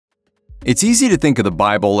It's easy to think of the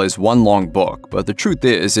Bible as one long book, but the truth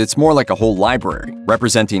is, it's more like a whole library,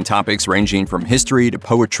 representing topics ranging from history to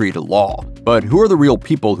poetry to law. But who are the real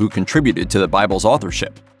people who contributed to the Bible's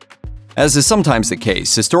authorship? As is sometimes the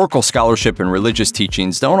case, historical scholarship and religious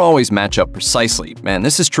teachings don't always match up precisely, and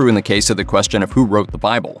this is true in the case of the question of who wrote the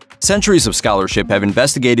Bible. Centuries of scholarship have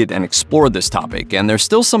investigated and explored this topic, and there's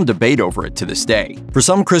still some debate over it to this day. For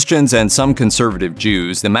some Christians and some conservative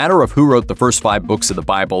Jews, the matter of who wrote the first 5 books of the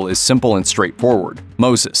Bible is simple and straightforward: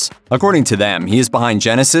 Moses. According to them, he is behind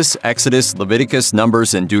Genesis, Exodus, Leviticus,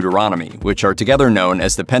 Numbers, and Deuteronomy, which are together known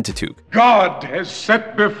as the Pentateuch. God has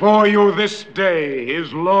set before you this day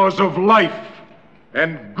his laws of life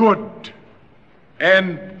and good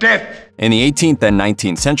and death. In the 18th and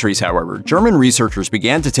 19th centuries, however, German researchers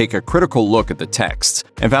began to take a critical look at the texts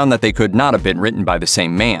and found that they could not have been written by the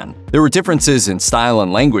same man. There were differences in style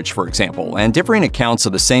and language, for example, and differing accounts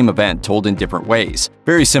of the same event told in different ways.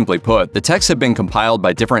 Very simply put, the texts have been compiled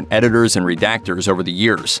by different editors and redactors over the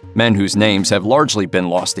years, men whose names have largely been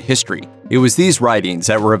lost to history. It was these writings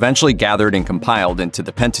that were eventually gathered and compiled into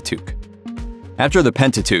the Pentateuch. After the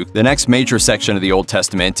Pentateuch, the next major section of the Old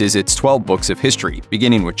Testament is its 12 books of history,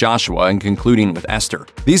 beginning with Joshua and concluding with Esther.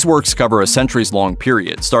 These works cover a centuries-long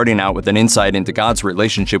period, starting out with an insight into God's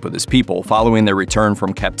relationship with his people following their return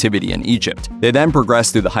from captivity in Egypt. They then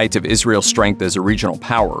progress through the heights of Israel's strength as a regional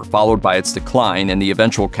power, followed by its decline and the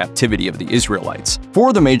eventual captivity of the Israelites. 4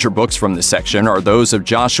 of the major books from this section are those of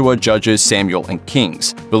Joshua, Judges, Samuel, and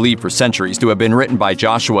Kings, believed for centuries to have been written by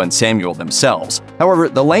Joshua and Samuel themselves. However,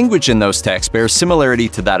 the language in those texts bears similarity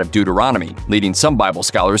to that of Deuteronomy, leading some Bible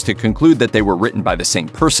scholars to conclude that they were written by the same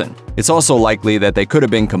person. It's also likely that they could have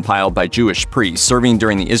been compiled by Jewish priests serving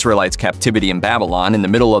during the Israelites' captivity in Babylon in the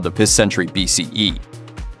middle of the 5th century BCE.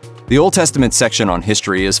 The Old Testament section on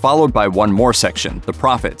history is followed by one more section, the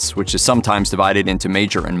Prophets, which is sometimes divided into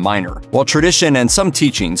major and minor. While tradition and some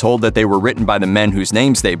teachings hold that they were written by the men whose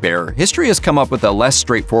names they bear, history has come up with a less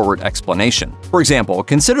straightforward explanation. For example,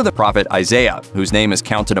 consider the prophet Isaiah, whose name is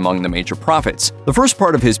counted among the major prophets. The first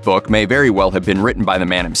part of his book may very well have been written by the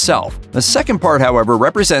man himself. The second part, however,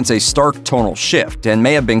 represents a stark tonal shift and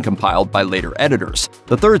may have been compiled by later editors.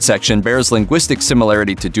 The third section bears linguistic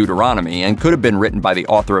similarity to Deuteronomy and could have been written by the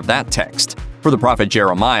author of that text. For the prophet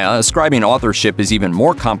Jeremiah, ascribing authorship is even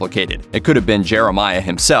more complicated. It could have been Jeremiah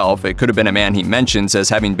himself, it could have been a man he mentions as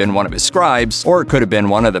having been one of his scribes, or it could have been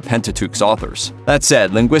one of the Pentateuch's authors. That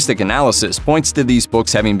said, linguistic analysis points to these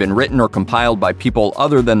books having been written or compiled by people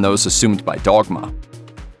other than those assumed by dogma.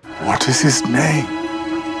 What is his name?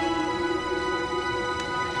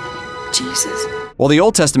 Jesus. While the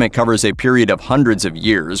Old Testament covers a period of hundreds of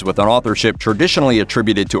years with an authorship traditionally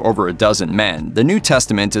attributed to over a dozen men, the New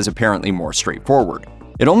Testament is apparently more straightforward.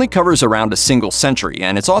 It only covers around a single century,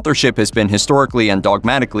 and its authorship has been historically and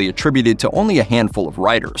dogmatically attributed to only a handful of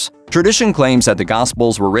writers. Tradition claims that the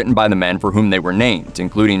Gospels were written by the men for whom they were named,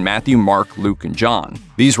 including Matthew, Mark, Luke, and John.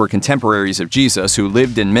 These were contemporaries of Jesus who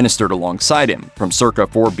lived and ministered alongside him, from circa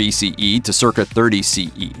 4 BCE to circa 30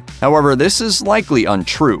 CE. However, this is likely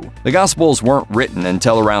untrue. The Gospels weren't written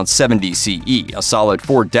until around 70 CE, a solid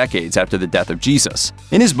 4 decades after the death of Jesus.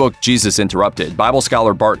 In his book, Jesus Interrupted, Bible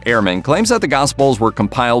scholar Bart Ehrman claims that the Gospels were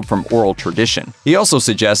compiled from oral tradition. He also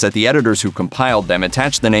suggests that the editors who compiled them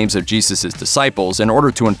attached the names of Jesus' disciples in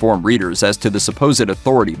order to inform readers as to the supposed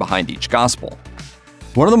authority behind each gospel.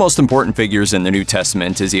 One of the most important figures in the New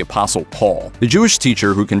Testament is the Apostle Paul. The Jewish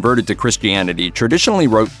teacher who converted to Christianity traditionally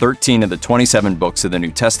wrote 13 of the 27 books of the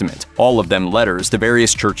New Testament, all of them letters to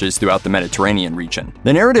various churches throughout the Mediterranean region.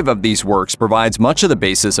 The narrative of these works provides much of the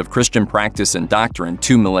basis of Christian practice and doctrine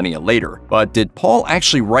 2 millennia later. But did Paul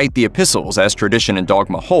actually write the epistles as tradition and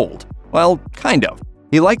dogma hold? Well, kind of.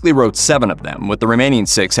 He likely wrote 7 of them, with the remaining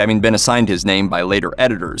 6 having been assigned his name by later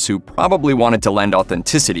editors who probably wanted to lend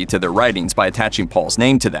authenticity to their writings by attaching Paul's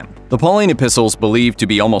name to them. The Pauline epistles believed to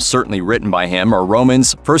be almost certainly written by him are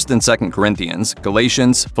Romans, 1st and 2nd Corinthians,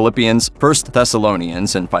 Galatians, Philippians, 1st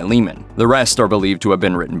Thessalonians, and Philemon. The rest are believed to have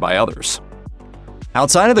been written by others.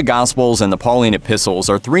 Outside of the Gospels and the Pauline epistles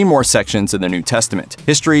are 3 more sections in the New Testament: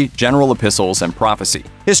 history, general epistles, and prophecy.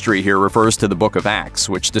 History here refers to the book of Acts,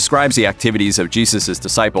 which describes the activities of Jesus'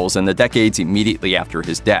 disciples in the decades immediately after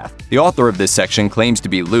his death. The author of this section claims to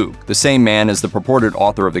be Luke, the same man as the purported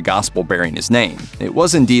author of the Gospel bearing his name. It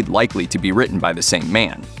was indeed likely to be written by the same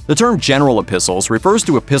man. The term general epistles refers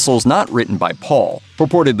to epistles not written by Paul.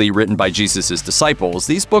 Purportedly written by Jesus' disciples,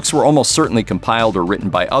 these books were almost certainly compiled or written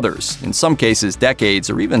by others, in some cases decades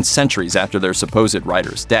or even centuries after their supposed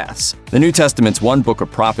writers' deaths. The New Testament's one book of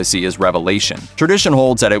prophecy is Revelation. Tradition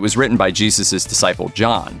holds that it was written by Jesus' disciple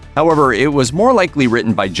John. However, it was more likely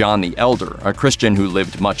written by John the Elder, a Christian who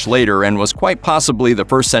lived much later and was quite possibly the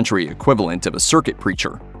first-century equivalent of a circuit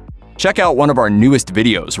preacher. Check out one of our newest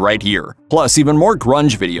videos right here. Plus, even more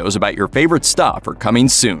grunge videos about your favorite stuff are coming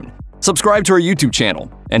soon. Subscribe to our YouTube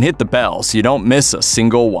channel and hit the bell so you don't miss a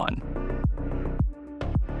single one.